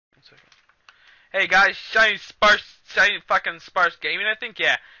1 second. Hey guys, shiny fucking sparse gaming, I think,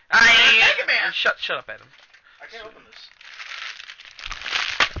 yeah. Mega Man! Shut up, Adam. I can't open this.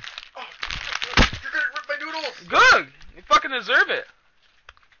 Oh, you're gonna rip my noodles! Good! You fucking deserve it.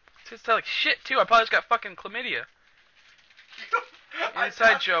 It tastes like shit, too. I probably just got fucking chlamydia.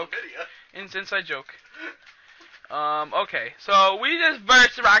 Inside joke. Inside joke. Okay. So, we just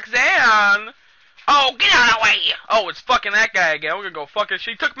versed Roxanne. Oh, get out of the way! Oh, it's fucking that guy again. We're gonna go fucking...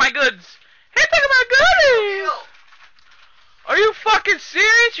 She took my goods. He took my goodies! Are you fucking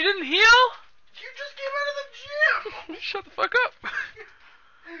serious? You didn't heal? You just came out of the gym! Shut the fuck up.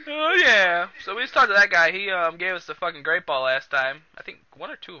 Oh, yeah. So we just talked to that guy. He gave us the fucking great ball last time. I think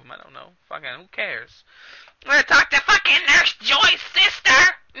 1 or 2 of them. I don't know. Fucking, who cares? I'm gonna talk to fucking Nurse Joy's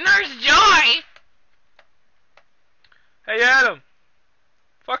sister! Nurse Joy! Hey, Adam.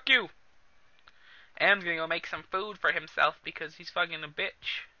 Fuck you. Adam's gonna go make some food for himself because he's fucking a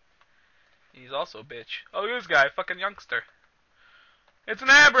bitch. He's also a bitch. Oh, this guy, fucking youngster. It's an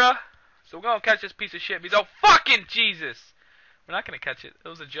Abra! So we're gonna catch this piece of shit. He's oh fucking Jesus! We're not gonna catch it. It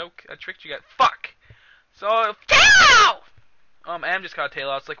was a joke. I tricked you guys. Fuck! So, tail! Adam just got a tail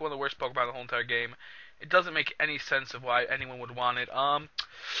out. It's like one of the worst Pokemon in the whole entire game. It doesn't make any sense of why anyone would want it.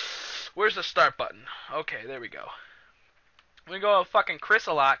 Where's the start button? Okay, there we go. We go fucking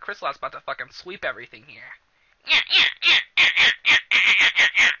Chrysalot. Chrysalot's about to fucking sweep everything here.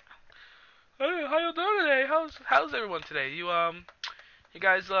 Hey, how you doing today? How's everyone today? You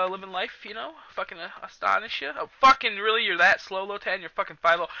guys living life, you know? Fucking astonish you? Oh, fucking really? You're that slow, Lotan? You're fucking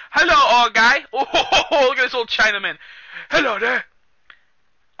 5-0. Hello, old guy. Oh, look at this old Chinaman. Hello there.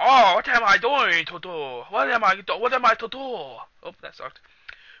 Oh, what am I doing to do? What am I to do? Oh, that sucked.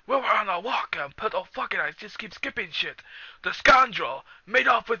 We were on a walk and oh fucking I just keep skipping shit. The scoundrel made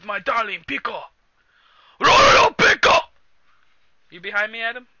off with my darling Pico. Royal Pico! You behind me,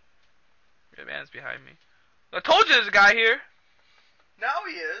 Adam? Your man's behind me. I told you there's a guy here. Now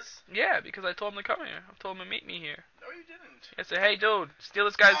he is. Yeah, because I told him to come here. I told him to meet me here. No, you didn't. I said, hey, dude, steal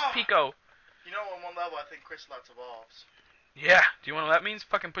this guy's Pico. You know, on one level, I think Chrysalot evolves. Yeah. Do you want to know what that means?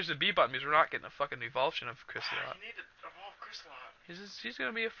 Fucking push the B button because we're not getting a fucking evolution of Chrysalot. You need to evolve Chrysalot. He's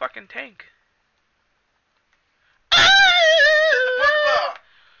gonna be a fucking tank.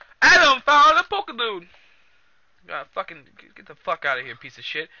 Adam found a Pokedude. God, fucking get the fuck out of here, piece of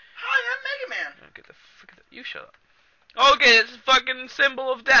shit. Hi, I'm Mega Man. You shut up. Okay, it's a fucking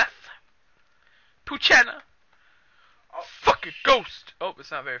symbol of death. Puchena. Oh, fucking ghost. Oh,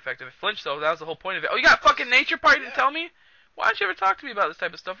 it's not very effective. It flinched though. That was the whole point of it. Oh, you got a fucking nature part? You didn't tell me? Why don't you ever talk to me about this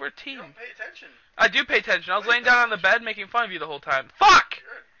type of stuff? We're a team. You don't pay attention. I do pay attention. I was laying down on the bed making fun of you the whole time. Fuck!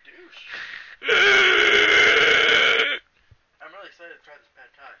 You're a douche. I'm really excited to try this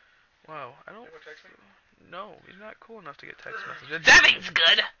pad thai. Wow, I don't... You want to text me? No, he's not cool enough to get text messages. That ain't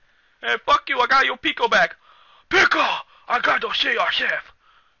good. Hey, fuck you, I got your Pico back. Pico! I got to see your chef.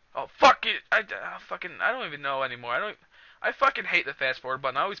 Oh, fuck it. I don't even know anymore. I fucking hate the fast forward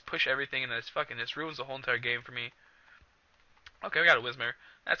button. I always push everything and this ruins the whole entire game for me. Okay, we got a Whismur.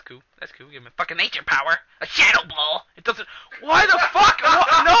 That's cool. That's cool. Give him a fucking nature power. A Shadow Ball. It doesn't... Why the fuck?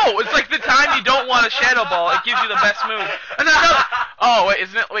 No, it's like the time you don't want a Shadow Ball. It gives you the best move. And then oh,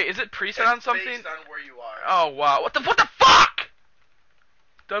 wait, is it preset on something? Based on where you are. Oh, wow. What the fuck?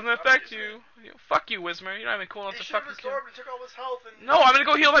 Doesn't affect you. Fuck you, Whismur. You're not even cool enough to fucking kill. And took all his health and... No, I'm gonna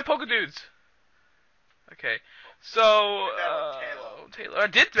go heal my Pokedudes. Okay. So, Taylor. I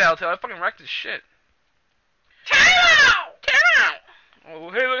did battle Taylor. I fucking wrecked his shit. Taylor!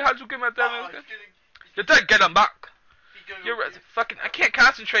 Oh, hey, look, how'd you get my damage? He's getting... Get him back. You're fucking... I can't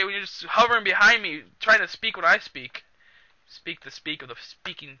concentrate when you're just hovering behind me, trying to speak when I speak. Speak the speak of the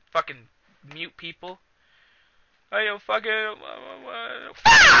speaking fucking mute people. Hey, yo, fucking...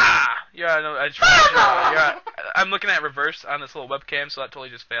 Yeah, no, I just... Yeah, I'm looking at reverse on this little webcam, so that totally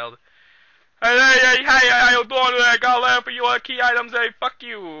just failed. Hey, how you doing today? Got laugh for your key items, hey, fuck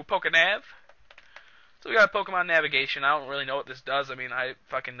you, Pokenav. So we got Pokemon Navigation. I don't really know what this does. I mean, I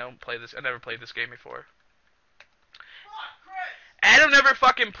fucking don't play this. I never played this game before. Adam never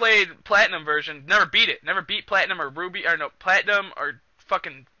fucking played Platinum version. Never beat it. Never beat Platinum or Ruby, or no, Platinum or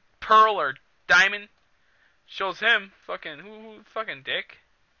fucking Pearl or Diamond. Shows him. Fucking, who fucking dick.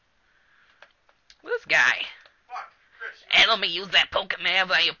 This guy. Hey, let me use that Pokemon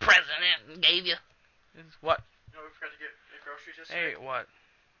that your president gave you. What? No, we forgot to get groceries yesterday. Hey, what?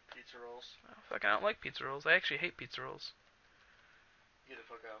 Pizza rolls. Oh, fuck, I don't like pizza rolls. I actually hate pizza rolls. Get the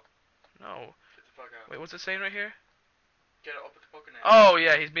fuck out. No. Get the fuck out. Wait, what's it saying right here? Get it up with the Pokemon. Oh,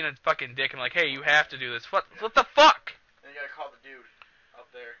 yeah, he's being a fucking dick and like, hey, you have to do this. What the fuck? And you gotta call the dude up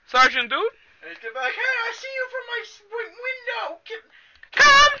there. Sergeant Dude? And he's gonna be like, hey, I see you from my window.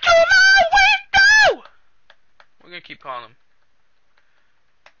 Come to keep calling him.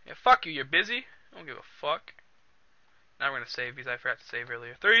 Yeah, fuck you, you're busy? I don't give a fuck. Now we're gonna save because I forgot to save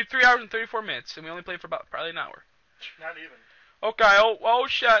earlier. 3 hours and 34 minutes, and we only played for about probably an hour. Not even. Okay, oh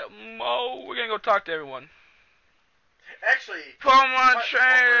shit. Oh, we're gonna go talk to everyone. Actually, Pull my what, train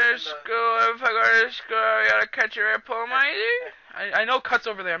over to in school. If I go to school, I gotta catch your air, pull my I know Cut's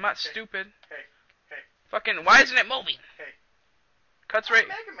over there. I'm not stupid. Hey. Fucking, why isn't it moving? Hey. Cut's right.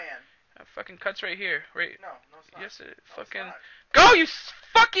 Mega Man. Fucking Cut's right here. Right. No, it's not. Yes, it No, fucking. it's Go, you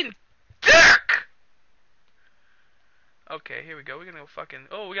fucking dick! Okay, here we go. We're gonna go fucking.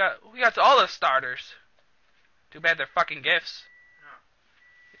 Oh, we got all the starters. Too bad they're fucking gifts. No.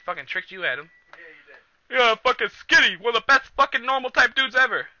 He fucking tricked you at him. Yeah, you did. Yeah, fucking Skinny, one of the best fucking normal type dudes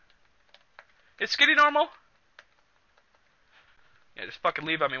ever. Is Skinny normal? Yeah, just fucking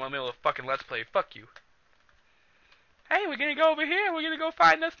leave on me in the middle of fucking let's play. Fuck you. Hey, we're gonna go over here. We're gonna go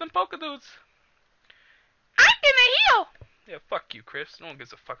find us some polka dudes. I'm gonna heal. Yeah, fuck you, Chris. No one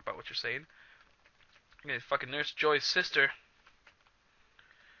gives a fuck about what you're saying. You're gonna fucking Nurse Joy's sister.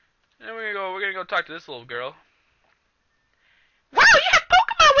 And we're gonna go talk to this little girl. Wow, you have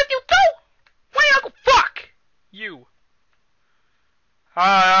Pokemon with you too! Why, Uncle Fuck! You.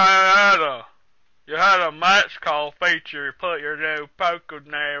 Hi, you had a match call feature. You put your new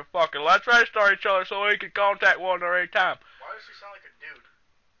Pokemon there. Fucking let's restart each other so we can contact one at a time. Why does she sound like a dude?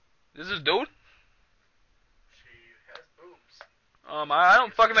 This is dude? She has boobs. I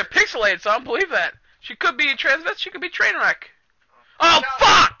don't fucking have pixelated, so I don't believe that. She could be a transvestite. She could be Trainwreck. Oh,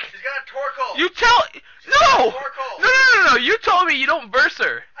 fuck! She's got a Torkoal. You tell... No! Torkoal. No. You told me you don't verse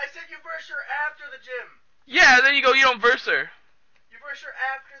her. I said you verse her after the gym. Yeah, then you go, you don't verse her. You verse her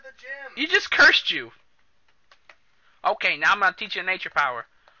after the gym. He just cursed you. Okay, now I'm gonna teach you nature power.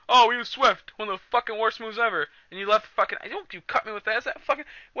 Oh, you Swift, one of the fucking worst moves ever. And you left fucking... Don't you cut me with that? Is that fucking...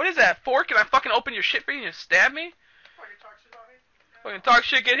 What is that, fork? Can I fucking open your shit for you and just stab me? Fucking talk shit about me? Fucking talk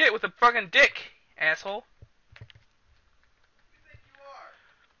shit, get hit with a fucking dick, asshole.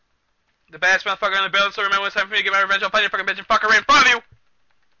 The baddest motherfucker in the building, so remember when it's time for me to get my revenge. I'll find your fucking bitch and fuck her right in front of you!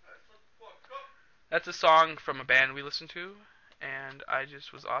 That's a song from a band we listened to, and I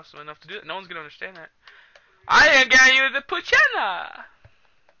just was awesome enough to do it. No one's gonna understand that. I am getting you the Puchena!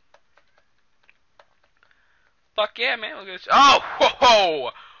 Fuck yeah, man. Look at this. Oh,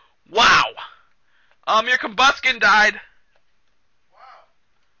 whoa! Wow! Your combustion died. Wow.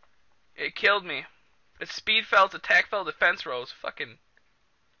 It killed me. Its speed fell, its attack fell, defense rose. Fucking...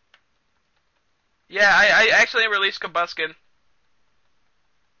 Yeah, I actually released combustion.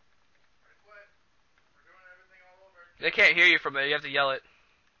 They can't hear you from there. You have to yell it.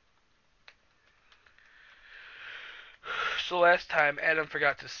 So last time, Adam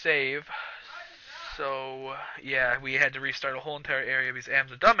forgot to save. So, yeah, we had to restart a whole entire area because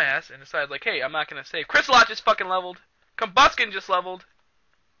Adam's a dumbass and decided, like, hey, I'm not going to save. Chrysalot just fucking leveled. Combustion just leveled.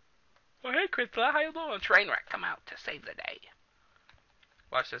 Oh, hey, Chrysalot, how you doing? Trainwreck, come out to save the day.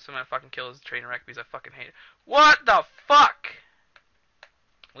 Watch this, I'm gonna fucking kill his Trainwreck because I fucking hate it. What the fuck?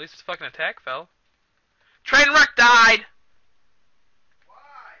 At least his fucking attack fell. Trainwreck died! Why?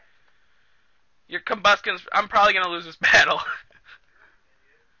 Your combustion's... I'm probably gonna lose this battle.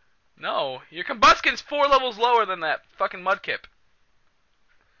 No, your combustion's 4 levels lower than that fucking Mudkip.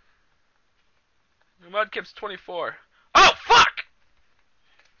 Your Mudkip's 24. Oh, fuck!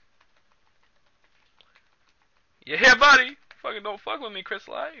 Yeah, buddy. Fucking don't fuck with me,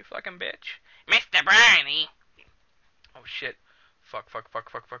 Chrysalot, you fucking bitch. Mr. Briny. Oh, shit. Fuck.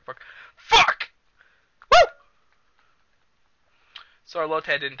 Fuck! Woo! So our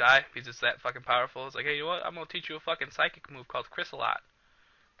Lotad didn't die because it's that fucking powerful. It's like, hey, you know what? I'm gonna teach you a fucking psychic move called Chrysalot.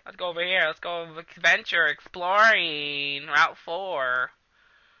 Let's go over here. Let's go adventure exploring. Route 4.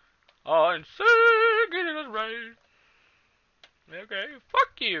 Oh, and so getting us right. Okay, fuck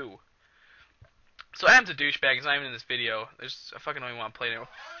you. So Adam's a douchebag. He's not even in this video. I fucking don't even want to play anymore.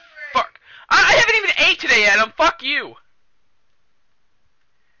 Fuck. I haven't even ate today, Adam. Fuck you.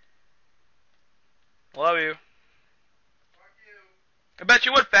 Love you. Fuck you. I bet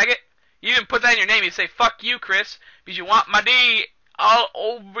you would, faggot. You even put that in your name. You say, fuck you, Chris, because you want my D all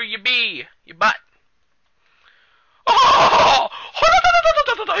over your B, your butt. Oh!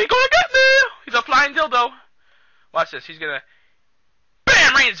 He's gonna get me! He's a flying dildo. Watch this. He's gonna...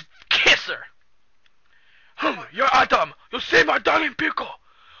 BAM! Right in his kisser. You're Adam. You see my darling pickle.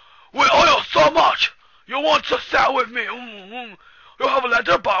 We owe you so much. You want to sell with me? You have a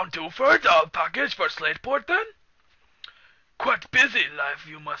letter bound to for the package for Slateport then? Quite busy life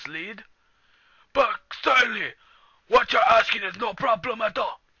you must lead. But certainly, what you're asking is no problem at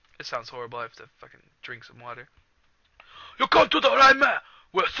all. It sounds horrible. I have to fucking drink some water. You come to the right man.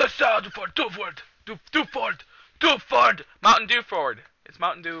 We'll set out for Duford. Do Ford! Mountain Dew Ford. It's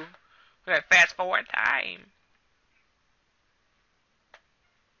Mountain Dew. Look at that fast forward time.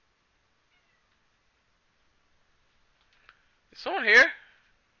 Is someone here?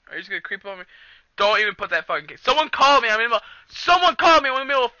 Are you just gonna creep on me? Don't even put that fucking case. Someone called me. Someone called me in the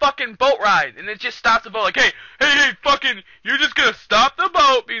middle of a fucking boat ride, and it just stops the boat. Like, hey, fucking, you're just gonna stop the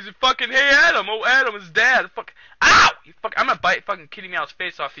boat because you fucking, hey, Adam, Adam is dad. Fuck, ow! You fuck, I'm gonna bite fucking Kitty Meow's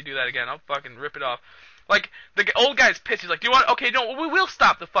face off if you do that again. I'll fucking rip it off. Like, the old guy's pissed. He's like, do you want? Okay, no, we will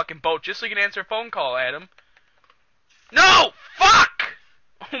stop the fucking boat just so you can answer a phone call, Adam. No, fuck!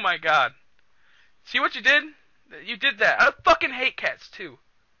 Oh my god. See what you did? You did that. I fucking hate cats too.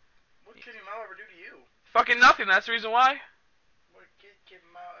 What did Kitty Meow ever do to you? Fucking nothing. That's the reason why. What did Kitty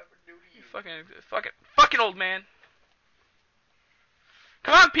Meow ever do to you? Fucking old man.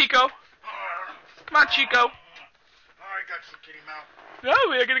 Come on, Pico. Come on, Chico. I got you, Kitty Meow. No,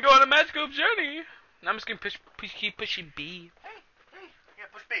 we're gonna go on a magical journey. And I'm just gonna keep pushing B. Hey, yeah,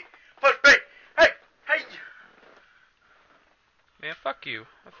 push B. Push B. Hey. Man, fuck you.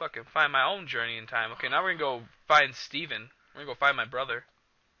 I'll fucking find my own journey in time. Okay, now we're gonna go find Steven. We're gonna go find my brother.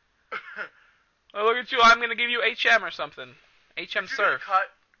 Oh, look at you. I'm gonna give you HM or something. HM Did you surf. get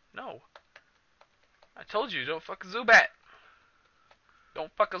cut? No. I told you, don't fuck a Zubat.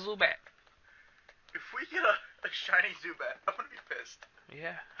 Don't fuck a Zubat. If we get a shiny Zubat, I'm gonna be pissed.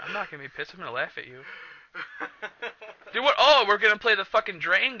 Yeah, I'm not gonna be pissed. I'm gonna laugh at you. Dude, what? Oh, we're gonna play the fucking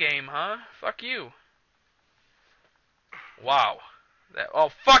drain game, huh? Fuck you. Wow.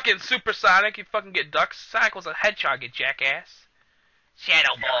 Fucking supersonic. You fucking get ducks. Sonic was a hedgehog, you jackass.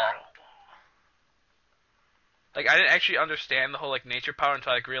 Shadow Ball. Like, I didn't actually understand the whole, like, nature power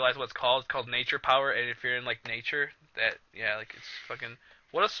until I realized what it's called. It's called nature power, and if you're in, like, nature, that, yeah, like, it's fucking...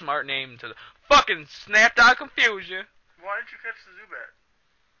 What a smart name to... Fucking snapped out of confusion. Why didn't you catch the Zubat?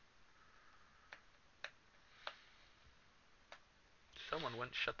 Someone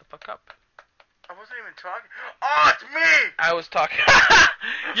wouldn't shut the fuck up. I wasn't even talking. Oh, it's me! I was talking...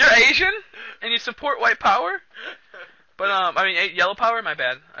 You're Asian? And you support white power? But, I mean, yellow power? My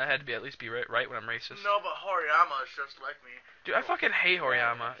bad. I had to at least be right when I'm racist. No, but Horiyama is just like me. Dude, I fucking hate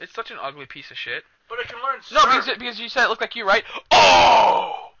Horiyama. It's such an ugly piece of shit. But I can learn No, surf. because you said it looked like you, right?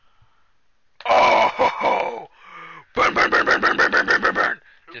 Oh! Oh! Burn, burn, burn, burn, burn, burn, burn, burn, burn, burn.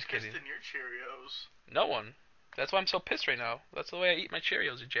 Who Just pissed kidding. in your Cheerios? No one. That's why I'm so pissed right now. That's the way I eat my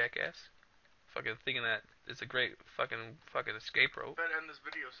Cheerios, you jackass. Fucking thinking that it's a great fucking escape rope. Better end this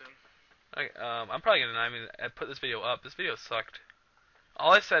video soon. I'm probably gonna. I mean, I put this video up. This video sucked.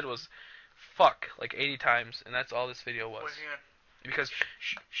 All I said was "fuck" like 80 times, and that's all this video was. Wait, hang on. Because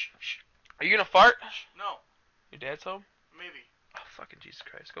Shh. are you gonna fart? No, Your dad's home? maybe. Oh fucking Jesus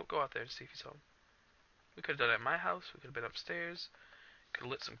Christ! Go out there and see if he's home. We could have done it at my house. We could have been upstairs. Could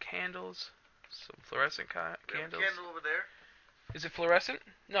have lit some candles, some fluorescent We have a candles. candle over there. Is it fluorescent?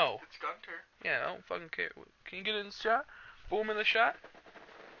 No. It's Gunter. Yeah, I don't fucking care. Can you get in the shot? Boom in the shot.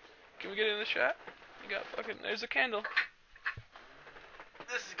 Can we get in the shot? You got fucking. There's a candle.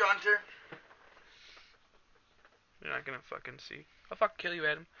 This is Gunter. You're not gonna fucking see. I'll fucking kill you,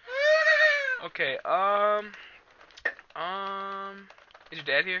 Adam. Okay, is your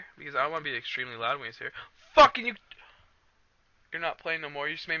dad here? Because I don't want to be extremely loud when he's here. Fucking you! You're not playing no more.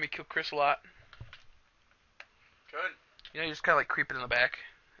 You just made me kill Chris a lot. Good. You know, you're just kind of like creeping in the back.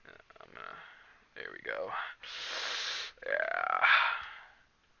 There we go.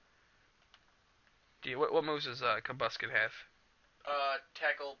 Yeah. What moves does Combuskin have?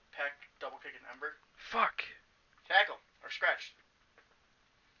 Tackle, peck, double kick, and ember. Fuck. Tackle or scratch.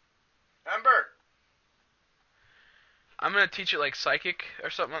 Ember. I'm gonna teach it like psychic or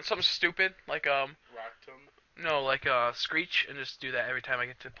something stupid like Rock tomb. no, like screech, and just do that every time I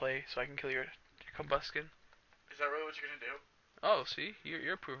get to play so I can kill your Combuskin. Is that really what you're gonna do? Oh, see,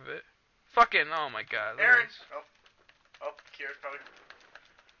 you're proof of it. Fucking oh my god. look at Aaron. this. Oh, Kira's probably.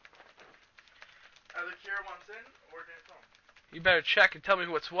 Either Kira wants in or Dan's home. You better check and tell me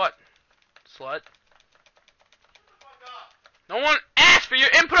what's what, slut. Shut the fuck up. No one asked for your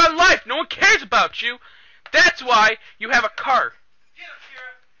input on life. No one cares about you. That's why you have a car. Get him,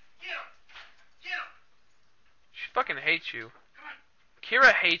 Kira. Get him. Get him. She fucking hates you. Come on.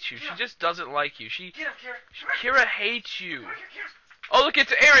 Kira hates you. She just doesn't like you. Get him, Kira. Kira hates you. Come here, Kira. Oh, look,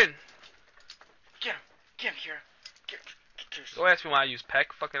 it's Aaron. Get him. Get him, Kira. Get this. Don't ask me why I use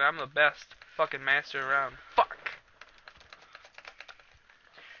Peck. Fucking, I'm the best fucking master around. Fuck.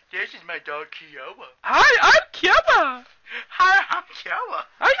 This is my dog, Kiowa. Hi, I'm Kira. Hi, I'm Kiowa.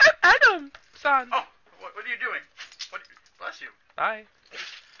 Hi, I'm Adam, son. Oh, what are you doing? Bless you. Bye.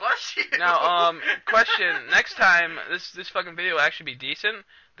 Bless bless you. Now, question. Next time, this fucking video will actually be decent.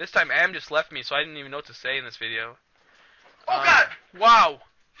 This time, Am just left me, so I didn't even know what to say in this video. Oh God! Wow.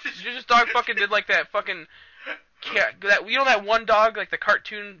 Did this dog fucking did like that fucking that one dog, like the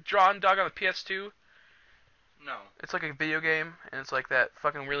cartoon drawn dog on the PS2? No. It's like a video game, and it's like that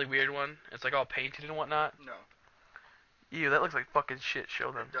fucking really weird one. It's like all painted and whatnot. No. Ew, that looks like fucking shit.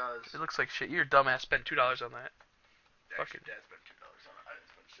 Show them. It does. It looks like shit. You're a dumbass. Spent $2 on that. Actually, Fucking. Dad spent $2 on it. I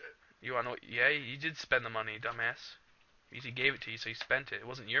didn't spend shit. You wanna know? Yeah, you did spend the money, dumbass. He gave it to you, so you spent it. It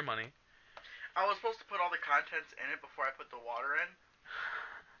wasn't your money. I was supposed to put all the contents in it before I put the water in.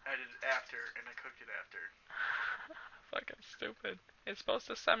 I did it after, and I cooked it after. Fucking stupid. It's supposed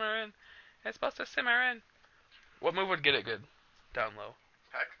to simmer in. It's supposed to simmer in. What move would get it good? Down low.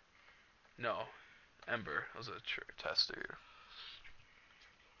 Heck? No. Ember. That was a tester.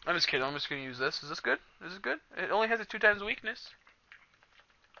 I'm just kidding. I'm just gonna use this. Is this good? Is it good? It only has a 2 times weakness.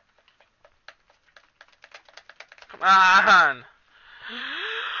 Come on.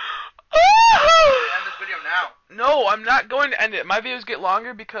 End this video now. No, I'm not going to end it. My videos get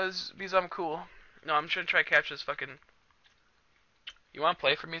longer because I'm cool. No, I'm just gonna try to capture this fucking. You want to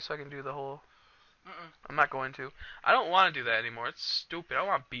play for me so I can do the whole? I'm not going to. I don't want to do that anymore. It's stupid. I don't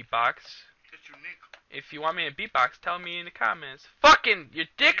want beatbox. It's unique. If you want me to beatbox, tell me in the comments. Fucking, your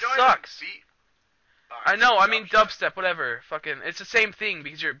dick You don't sucks. even I know. I mean dubstep, whatever. Fucking, it's the same thing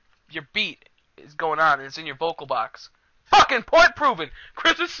because your beat is going on and it's in your vocal box. Fucking point proven.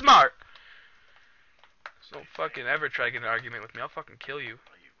 Chris is smart. So don't fucking ever try to get in an argument with me. I'll fucking kill you.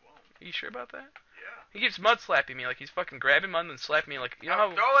 No, you won't. Are you sure about that? Yeah. He keeps mud slapping me like he's fucking grabbing mud and then slapping me like, you know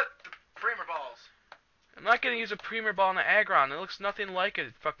how... Throw it the Premier balls. I'm not gonna use a Premier ball in the Agron. It looks nothing like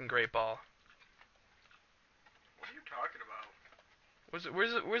a fucking great ball. What are you talking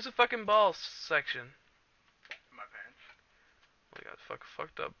about? Where's the fucking ball section? In my pants. We got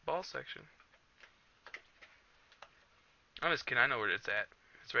fucked up ball section. I'm just kidding. I know where it's at.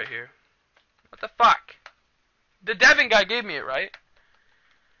 It's right here. What the fuck? The Devin guy gave me it, right?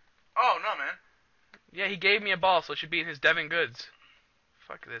 Oh no, man. Yeah, he gave me a ball, so it should be in his Devin goods.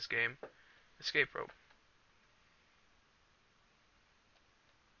 Fuck this game. Escape rope.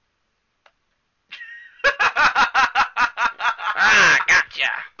 Ah, gotcha.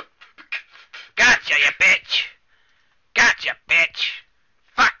 Gotcha, you bitch. Gotcha, bitch.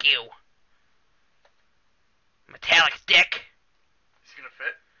 Fuck you. Metallic dick. Is he gonna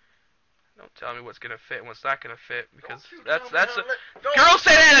fit? Don't tell me what's gonna fit and what's not gonna fit because Don't you that's tell me a how to don't girls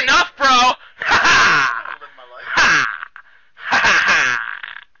say that enough, bro. Ha I ha. live my life. Ha ha ha.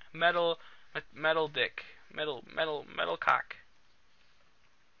 Metal dick. Metal cock.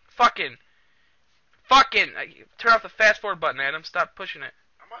 Fucking. Turn off the fast forward button, Adam. Stop pushing it.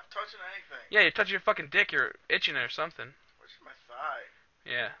 I'm not touching anything. Yeah, you're touching your fucking dick. You're itching it or something. Where's my thigh?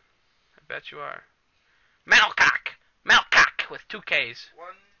 Yeah. I bet you are. Metal cock. Metal cock with 2 Ks.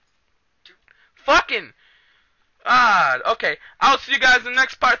 1, 2. Fucking. Okay. I'll see you guys in the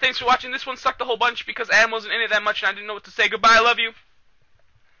next part. Thanks for watching. This one sucked a whole bunch because Adam wasn't in it that much and I didn't know what to say. Goodbye. I love you.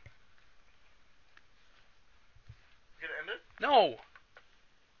 You gonna end it? No.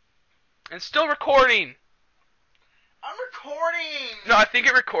 And still recording. I'm recording. No, I think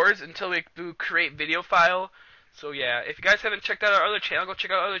it records until we do create video file. So yeah, if you guys haven't checked out our other channel, go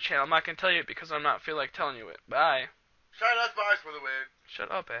check out our other channel. I'm not gonna tell you it because I'm not feel like telling you it. Bye. Shout out spies for the win.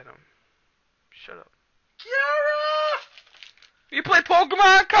 Shut up, Adam. Shut up. Kiara! You play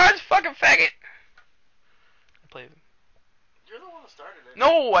Pokemon cards, fucking faggot. I played them. You're the one that started it.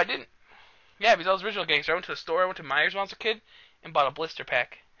 No, I didn't. Yeah, because I was original gangster. I went to the store. I went to Myers when I was a kid and bought a blister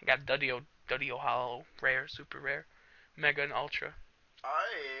pack. I got Dudio Hollow, Rare, Super Rare, Mega, and Ultra.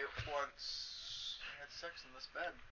 I once had sex in this bed.